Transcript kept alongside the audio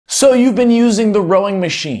So you've been using the rowing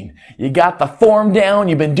machine. You got the form down,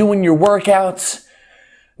 you've been doing your workouts,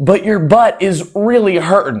 but your butt is really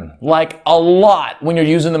hurting, like a lot when you're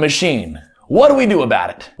using the machine. What do we do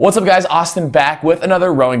about it? What's up guys, Austin back with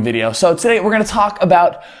another rowing video. So today we're going to talk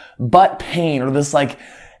about butt pain, or this like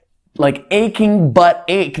aching butt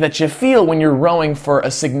ache that you feel when you're rowing for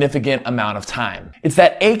a significant amount of time. It's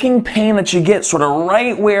that aching pain that you get sort of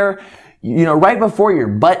right where, right before your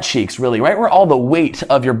butt cheeks, really, right where all the weight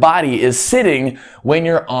of your body is sitting when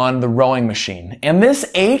you're on the rowing machine. And this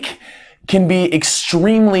ache can be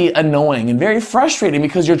extremely annoying and very frustrating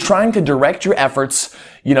because you're trying to direct your efforts,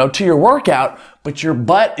 to your workout, but your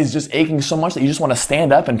butt is just aching so much that you just want to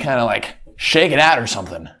stand up and kind of like shake it out or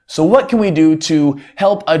something. So what can we do to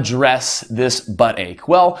help address this butt ache?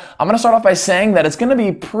 Well, I'm going to start off by saying that it's going to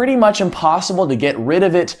be pretty much impossible to get rid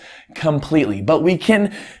of it completely, but we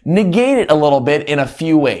can negate it a little bit in a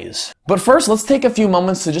few ways. But first, let's take a few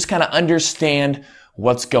moments to just kind of understand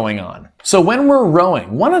what's going on. So when we're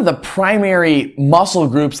rowing, one of the primary muscle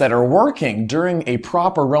groups that are working during a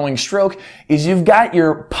proper rowing stroke is you've got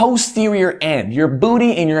your posterior end, your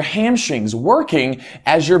booty and your hamstrings working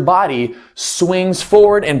as your body swings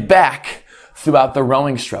forward and back throughout the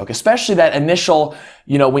rowing stroke, especially that initial,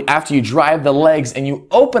 after you drive the legs and you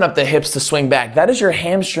open up the hips to swing back. That is your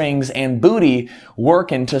hamstrings and booty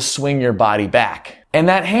working to swing your body back. And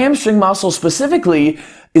that hamstring muscle specifically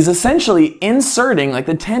is essentially inserting, like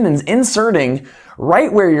the tendons inserting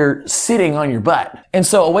right where you're sitting on your butt. And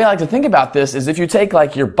so a way I like to think about this is if you take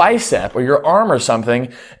like your bicep or your arm or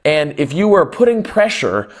something, and if you were putting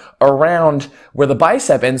pressure around where the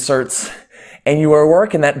bicep inserts, and you are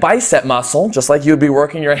working that bicep muscle, just like you would be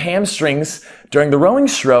working your hamstrings during the rowing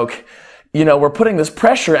stroke, we're putting this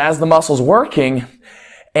pressure as the muscle's working.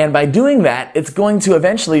 And by doing that, it's going to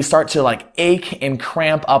eventually start to like ache and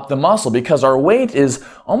cramp up the muscle because our weight is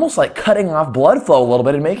almost like cutting off blood flow a little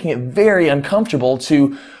bit and making it very uncomfortable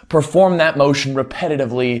to perform that motion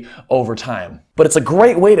repetitively over time. But it's a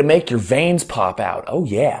great way to make your veins pop out. Oh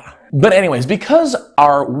yeah. But anyways, because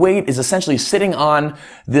our weight is essentially sitting on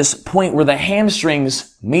this point where the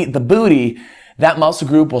hamstrings meet the booty, that muscle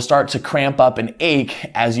group will start to cramp up and ache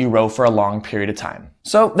as you row for a long period of time.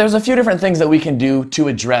 So there's a few different things that we can do to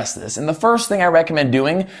address this. And the first thing I recommend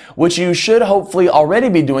doing, which you should hopefully already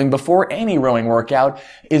be doing before any rowing workout,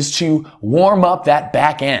 is to warm up that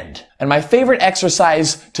back end. And my favorite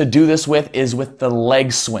exercise to do this with is with the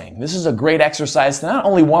leg swing. This is a great exercise to not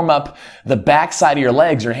only warm up the back side of your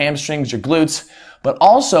legs, your hamstrings, your glutes, but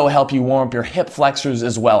also help you warm up your hip flexors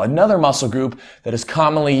as well, another muscle group that is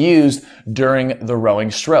commonly used during the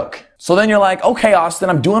rowing stroke. So then you're like, okay, Austin,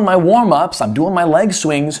 I'm doing my warm-ups, I'm doing my leg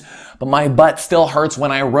swings, but my butt still hurts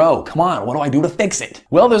when I row. Come on, what do I do to fix it?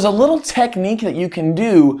 Well, there's a little technique that you can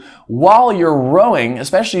do while you're rowing,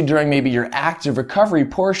 especially during maybe your active recovery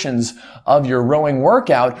portions of your rowing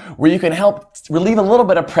workout, where you can help relieve a little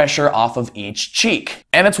bit of pressure off of each cheek.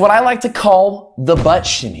 And it's what I like to call the butt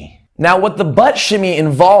shimmy. Now, what the butt shimmy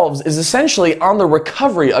involves is essentially on the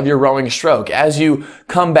recovery of your rowing stroke. As you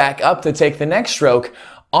come back up to take the next stroke,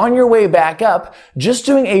 on your way back up, just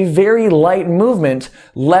doing a very light movement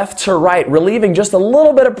left to right, relieving just a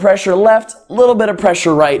little bit of pressure left, a little bit of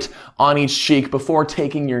pressure right on each cheek before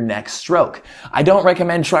taking your next stroke. I don't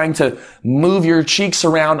recommend trying to move your cheeks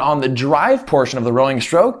around on the drive portion of the rowing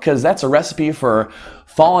stroke because that's a recipe for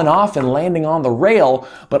falling off and landing on the rail,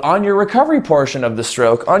 but on your recovery portion of the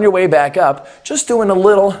stroke, on your way back up, just doing a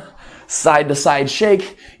little side-to-side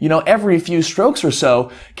shake, every few strokes or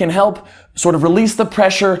so can help sort of release the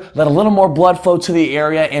pressure, let a little more blood flow to the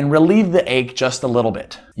area, and relieve the ache just a little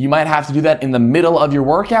bit. You might have to do that in the middle of your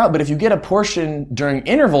workout, but if you get a portion during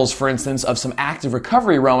intervals, for instance, of some active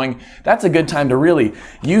recovery rowing, that's a good time to really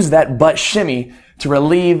use that butt shimmy to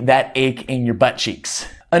relieve that ache in your butt cheeks.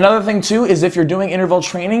 Another thing too is if you're doing interval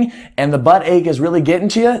training and the butt ache is really getting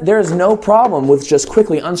to you, there is no problem with just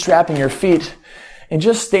quickly unstrapping your feet and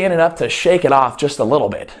just standing up to shake it off just a little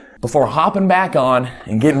bit before hopping back on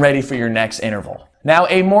and getting ready for your next interval. Now,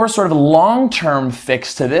 a more sort of long-term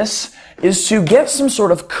fix to this is to get some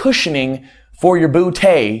sort of cushioning for your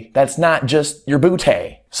bootay that's not just your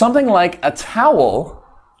bootay. Something like a towel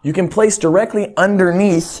you can place directly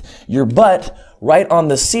underneath your butt right on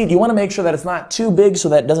the seat. You want to make sure that it's not too big so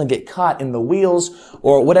that it doesn't get caught in the wheels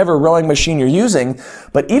or whatever rowing machine you're using.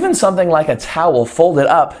 But even something like a towel folded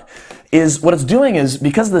up is what it's doing is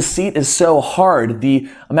because the seat is so hard, the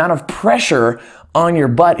amount of pressure on your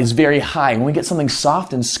butt is very high. When we get something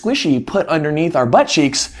soft and squishy put underneath our butt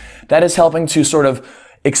cheeks, that is helping to sort of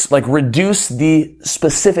reduce the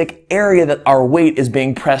specific area that our weight is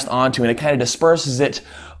being pressed onto, and it kind of disperses it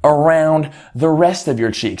around the rest of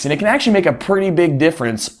your cheeks. And it can actually make a pretty big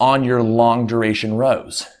difference on your long duration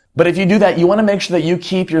rows. But if you do that, you want to make sure that you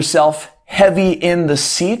keep yourself heavy in the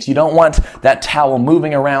seat. You don't want that towel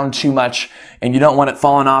moving around too much, and you don't want it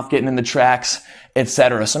falling off, getting in the tracks,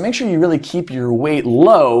 etc. So make sure you really keep your weight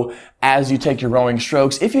low as you take your rowing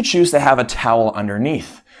strokes if you choose to have a towel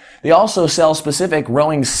underneath. They also sell specific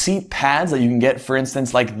rowing seat pads that you can get, for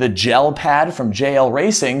instance, like the gel pad from JL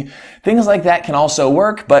Racing. Things like that can also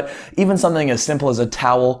work, but even something as simple as a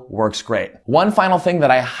towel works great. One final thing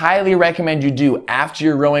that I highly recommend you do after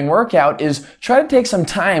your rowing workout is try to take some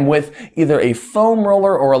time with either a foam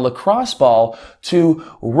roller or a lacrosse ball to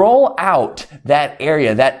roll out that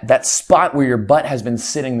area, that spot where your butt has been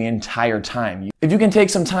sitting the entire time. If you can take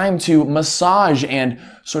some time to massage and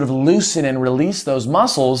sort of loosen and release those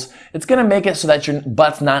muscles, it's going to make it so that your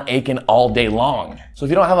butt's not aching all day long. So if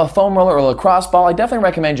you don't have a foam roller or a lacrosse ball, I definitely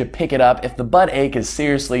recommend you pick it up if the butt ache is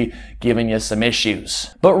seriously giving you some issues.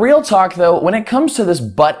 But real talk though, when it comes to this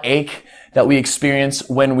butt ache that we experience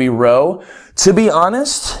when we row, to be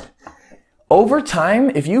honest, over time,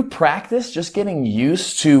 if you practice just getting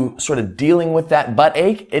used to sort of dealing with that butt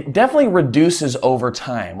ache, it definitely reduces over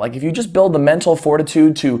time. Like if you just build the mental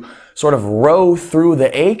fortitude to sort of row through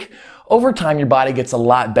the ache, over time your body gets a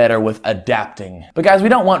lot better with adapting. But guys, we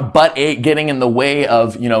don't want butt ache getting in the way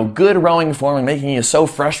of, good rowing form and making you so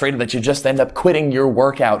frustrated that you just end up quitting your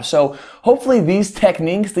workout. So hopefully these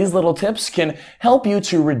techniques, these little tips can help you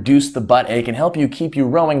to reduce the butt ache and help you keep you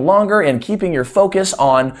rowing longer and keeping your focus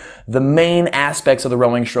on the main aspects of the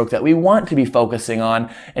rowing stroke that we want to be focusing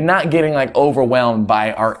on and not getting overwhelmed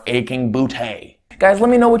by our aching booty. Guys,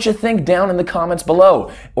 let me know what you think down in the comments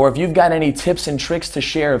below, or if you've got any tips and tricks to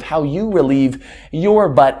share of how you relieve your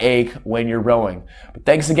butt ache when you're rowing. But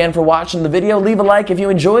thanks again for watching the video. Leave a like if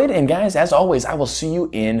you enjoyed, and guys, as always, I will see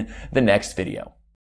you in the next video.